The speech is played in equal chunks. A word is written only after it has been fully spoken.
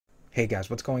Hey guys,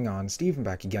 what's going on? Steven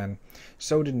back again.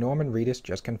 So did Norman Reedus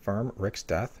just confirm Rick's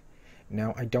death?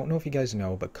 Now, I don't know if you guys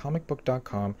know, but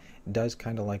comicbook.com does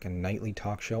kind of like a nightly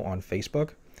talk show on Facebook.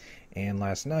 And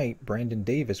last night, Brandon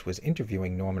Davis was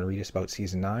interviewing Norman Reedus about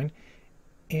Season 9.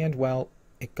 And, well,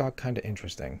 it got kind of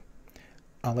interesting.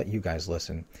 I'll let you guys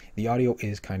listen. The audio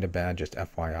is kind of bad, just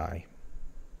FYI.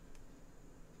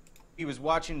 He was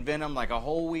watching Venom like a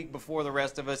whole week before the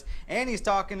rest of us, and he's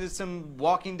talking to some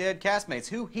Walking Dead castmates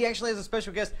who he actually has a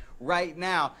special guest right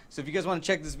now. So if you guys want to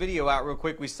check this video out real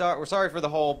quick, we're sorry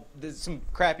for there's some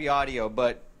crappy audio,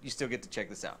 but you still get to check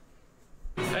this out.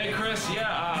 Hey Chris,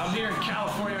 I'm here in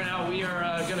California right now. We are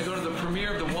going to go to the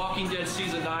premiere of The Walking Dead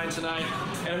Season 9 tonight.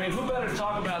 And I mean, who better to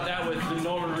talk about that with than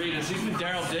Norman Reedus? He's been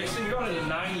Daryl Dixon. You're going into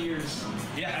 9 years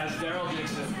as Daryl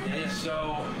Dixon. Yeah.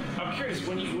 So I'm curious,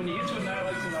 when you get to a night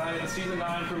like tonight, a Season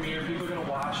 9 premiere, people are going to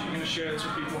watch it, you're going to share this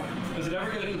with people. Is it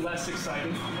ever going to be less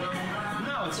exciting?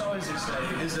 No, it's always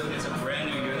exciting. It's a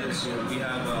brand new year this year. We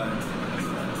have a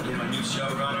new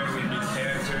showrunner, we have new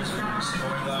characters, we have new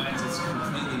storylines. It's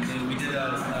completely new. We did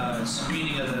a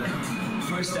screening of the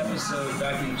first episode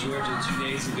back in Georgia 2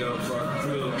 days ago for our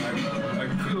crew. Our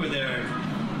crew were there,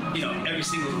 every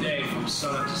single day from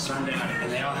sunup to sundown,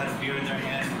 and they all had a beer in their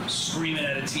hand, screaming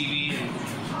at a TV.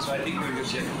 And so I think we're in good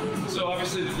shape. So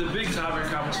obviously the big topic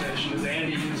of conversation is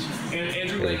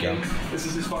Andrew Lincoln. This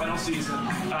is his final season.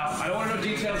 I don't want to know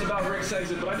details about Rick's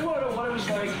exit, but I do want to know what it was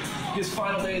like his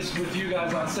final days with you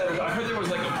guys on set. I heard there was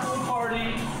like a pool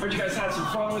party. Heard you guys had some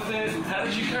fun with it. How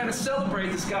did you kind of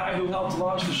celebrate this guy who helped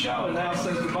launch the show and now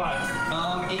says goodbye?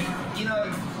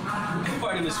 The pool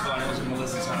party was fun. It was at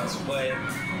Melissa's house, but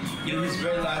his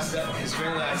very last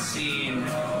scene,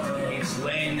 he's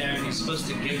laying there and he's supposed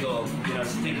to giggle, to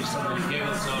think of something to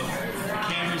giggle. So the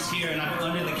camera's here and I'm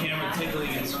under the camera tickling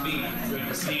his feet during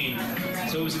the scene.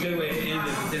 So it was a good way to end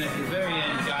it. But then at the very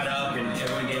end, he got up and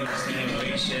everyone gave him a standing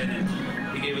ovation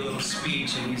and he gave a little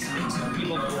speech and some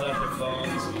people pulled out their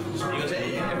phones. He goes,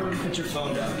 "Hey, everyone put your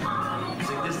phone down." He's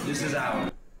like, this is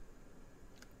out.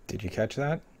 Did you catch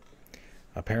that?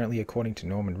 Apparently, according to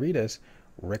Norman Reedus,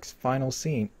 Rick's final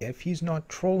scene, if he's not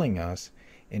trolling us,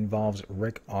 involves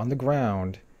Rick on the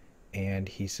ground and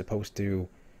he's supposed to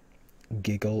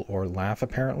giggle or laugh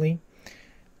apparently.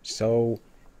 So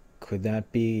could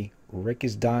that be Rick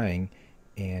is dying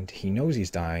and he knows he's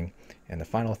dying, and the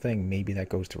final thing maybe that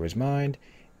goes through his mind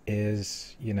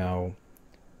is,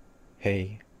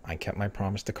 hey, I kept my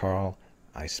promise to Carl,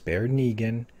 I spared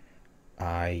Negan,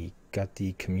 I got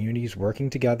the communities working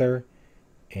together,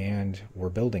 and we're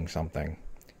building something.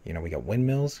 We got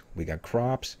windmills, we got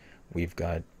crops, we've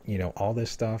got, all this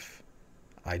stuff.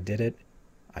 I did it.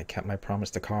 I kept my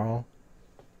promise to Carl.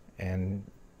 And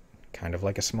kind of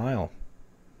like a smile.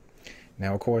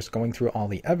 Now, of course, going through all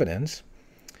the evidence,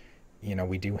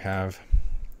 we do have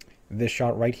this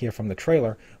shot right here from the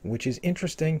trailer, which is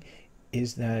interesting,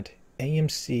 is that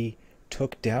AMC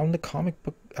took down the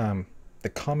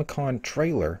Comic-Con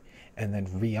trailer and then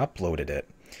re-uploaded it.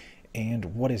 And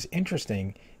what is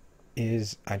interesting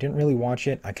is I didn't really watch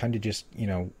it. I kind of just,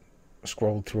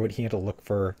 scrolled through it. He had to look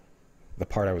for the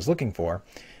part I was looking for.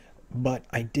 But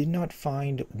I did not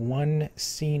find one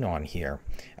scene on here.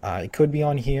 It could be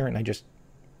on here and I just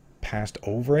passed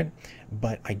over it.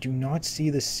 But I do not see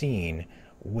the scene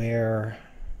where...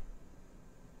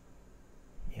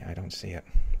 Yeah, I don't see it.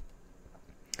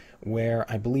 Where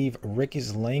I believe Rick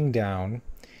is laying down.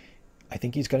 I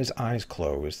think he's got his eyes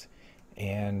closed.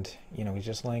 And, he's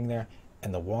just laying there.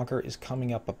 And the walker is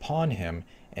coming up upon him,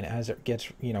 and as it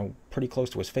gets, pretty close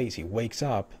to his face, he wakes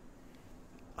up.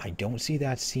 I don't see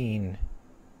that scene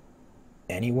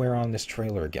anywhere on this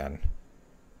trailer again.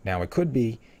 Now, it could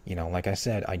be, like I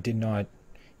said, I did not,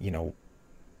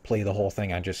 play the whole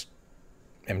thing. I just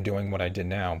am doing what I did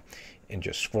now and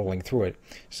just scrolling through it.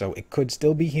 So it could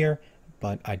still be here,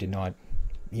 but I did not,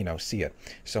 see it.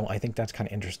 So I think that's kind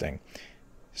of interesting.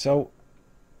 So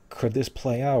could this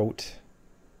play out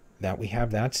that we have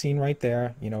that scene right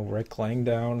there, Rick laying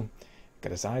down,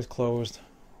 got his eyes closed,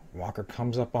 Walker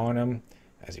comes up on him,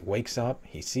 as he wakes up,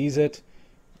 he sees it,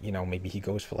 maybe he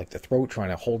goes for like the throat, trying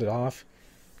to hold it off,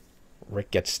 Rick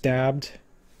gets stabbed,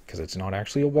 because it's not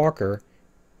actually a walker,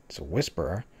 it's a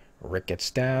whisperer, Rick gets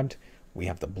stabbed, we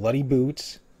have the bloody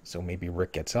boots, so maybe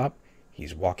Rick gets up,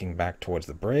 he's walking back towards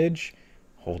the bridge,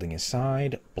 holding his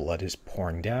side, blood is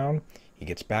pouring down, he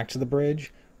gets back to the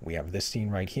bridge. We have this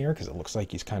scene right here, because it looks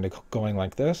like he's kind of going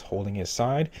like this, holding his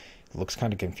side. It looks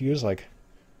kind of confused, like,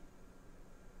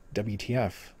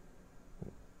 WTF?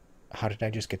 How did I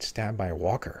just get stabbed by a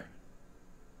walker?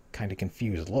 Kind of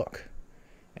confused look.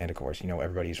 And of course,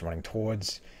 everybody's running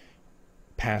towards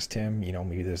past him. You know,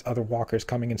 maybe there's other walkers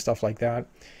coming and stuff like that.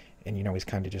 And, you know, he's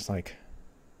kind of just like,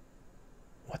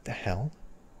 what the hell?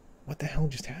 What the hell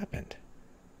just happened?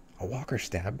 A walker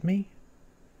stabbed me?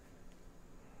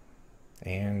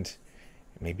 And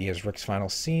maybe as Rick's final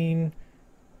scene,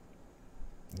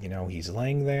 you know, he's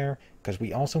laying there, because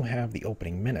we also have the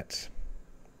opening minutes.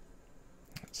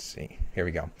 Let's see. Here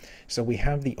we go. So we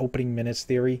have the opening minutes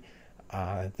theory,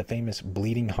 the famous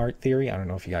bleeding heart theory. I don't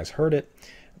know if you guys heard it,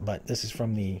 but this is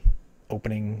from the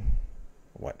opening,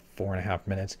 4.5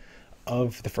 minutes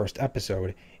of the first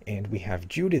episode. And we have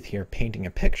Judith here painting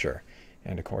a picture.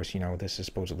 And of course, you know, this is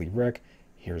supposedly Rick.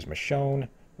 Here's Michonne.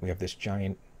 We have this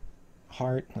giant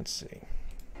heart. Let's see.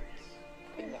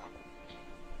 Hey now,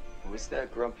 what's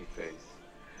that grumpy face?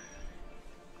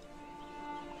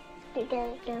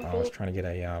 I was trying to get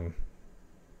a, I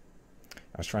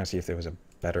was trying to see if there was a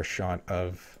better shot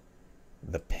of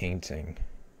the painting.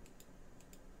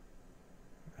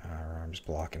 I'm just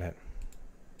blocking it.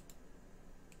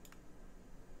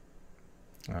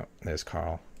 Oh, there's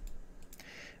Carl.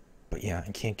 But yeah,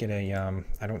 I can't get a,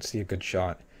 I don't see a good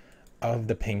shot of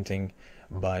the painting,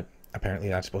 but apparently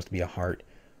that's supposed to be a heart,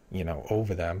 you know,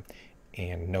 over them.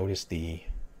 And notice the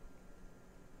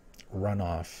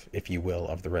runoff, if you will,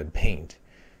 of the red paint.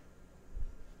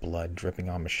 Blood dripping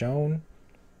on Michonne.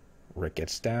 Rick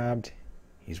gets stabbed.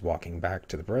 He's walking back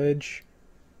to the bridge.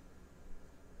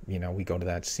 You know, we go to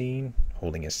that scene,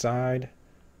 holding his side.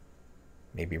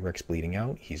 Maybe Rick's bleeding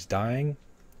out. He's dying.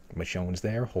 Michonne's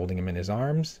there, holding him in his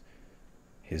arms.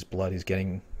 His blood is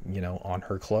getting, you know, on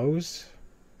her clothes.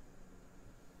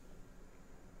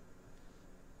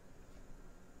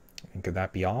 And could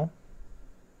that be all?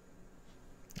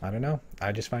 I don't know.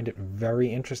 I just find it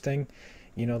very interesting,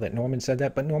 you know, that Norman said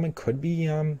that. But Norman could be,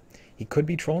 he could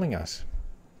be trolling us.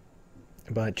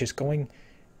 But just going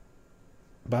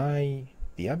by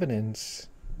the evidence,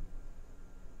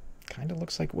 kind of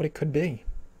looks like what it could be.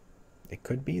 It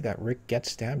could be that Rick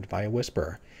gets stabbed by a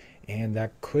whisperer. And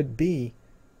that could be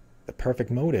the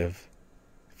perfect motive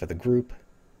for the group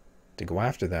to go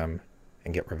after them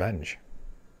and get revenge.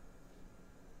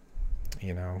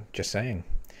 You know, just saying.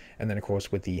 And then, of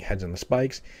course, with the heads on the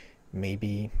spikes,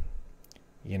 maybe,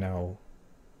 you know,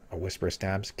 a whisperer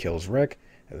stabs, kills Rick,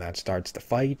 and that starts the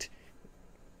fight.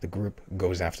 The group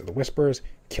goes after the whisperers,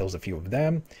 kills a few of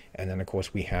them, and then, of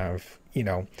course, we have, you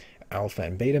know, Alpha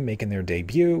and Beta making their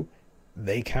debut.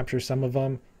 They capture some of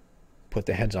them, put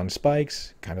the heads on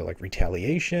spikes, kind of like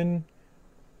retaliation,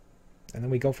 and then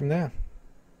we go from there.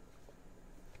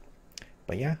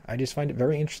 But yeah, I just find it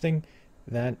very interesting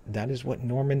that that is what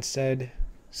Norman said.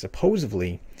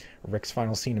 Supposedly, Rick's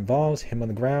final scene involves him on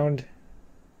the ground,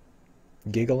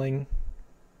 giggling,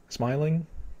 smiling.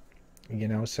 You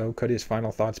know, so could his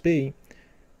final thoughts be,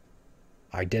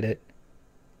 I did it.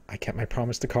 I kept my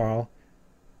promise to Carl.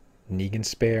 Negan's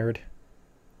spared.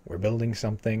 We're building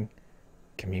something.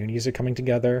 Communities are coming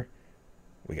together.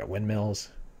 We got windmills.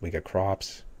 We got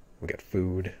crops. We got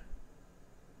food.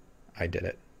 I did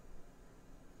it.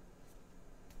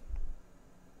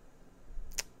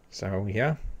 So,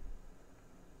 yeah.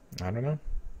 I don't know.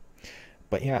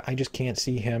 But yeah, I just can't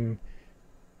see him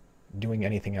doing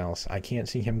anything else. I can't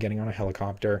see him getting on a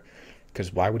helicopter,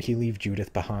 because why would he leave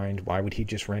Judith behind? Why would he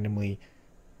just randomly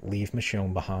leave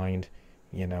Michonne behind?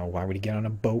 You know, why would he get on a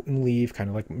boat and leave, kind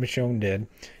of like Michonne did?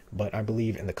 But I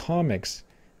believe in the comics,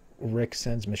 Rick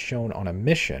sends Michonne on a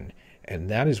mission, and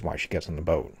that is why she gets on the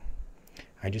boat.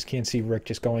 I just can't see Rick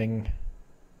just going,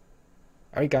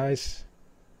 all right, guys,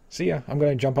 see ya. I'm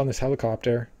going to jump on this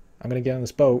helicopter. I'm going to get on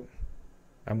this boat.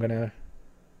 I'm going to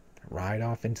ride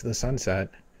off into the sunset.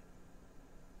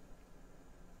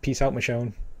 Peace out,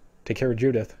 Michonne. Take care of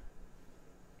Judith.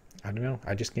 I don't know.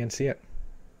 I just can't see it.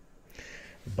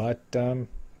 But, I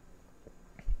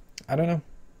don't know.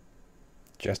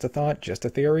 Just a thought, just a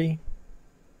theory.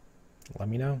 Let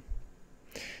me know.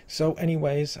 So,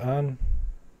 anyways,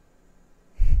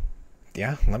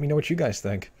 yeah, let me know what you guys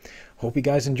think. Hope you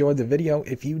guys enjoyed the video.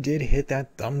 If you did, hit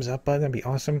that thumbs up button. That'd be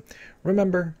awesome.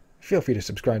 Remember, feel free to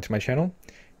subscribe to my channel.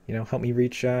 You know, help me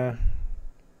reach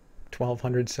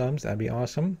 1,200 subs. That'd be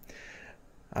awesome.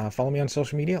 Follow me on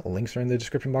social media. Links are in the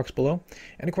description box below.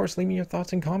 And, of course, leave me your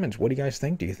thoughts and comments. What do you guys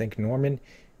think? Do you think Norman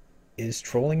is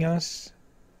trolling us?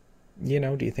 You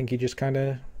know, do you think he just kind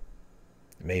of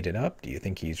made it up? Do you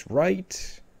think he's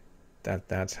right?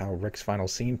 That's how Rick's final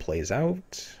scene plays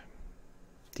out?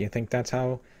 Do you think that's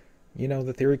how, you know,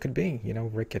 the theory could be? You know,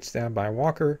 Rick gets stabbed by a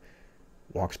walker,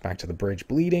 walks back to the bridge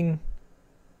bleeding,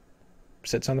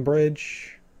 sits on the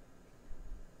bridge.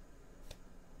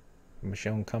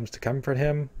 Michonne comes to comfort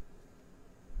him.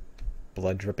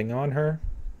 Blood dripping on her.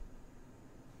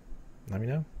 let me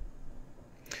know.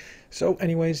 So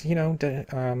anyways, you know,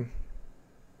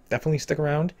 definitely stick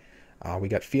around. We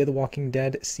got Fear the Walking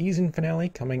Dead season finale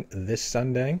coming this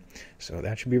Sunday, so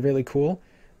that should be really cool.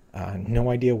 No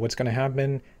idea what's going to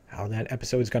happen, how that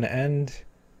episode is going to end,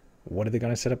 what are they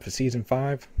going to set up for season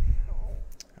 5.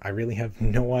 I really have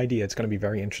no idea. It's going to be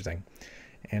very interesting.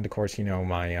 And of course, you know,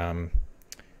 my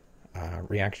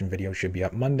reaction video should be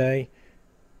up Monday.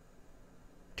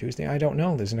 Tuesday, I don't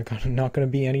know. There's not going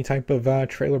to be any type of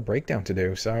trailer breakdown to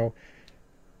do, so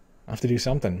I'll have to do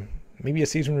something. Maybe a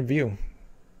season review.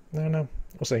 I don't know.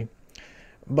 We'll see.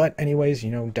 But anyways,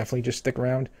 you know, definitely just stick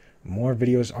around. More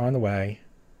videos on the way,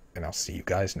 and I'll see you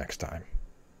guys next time.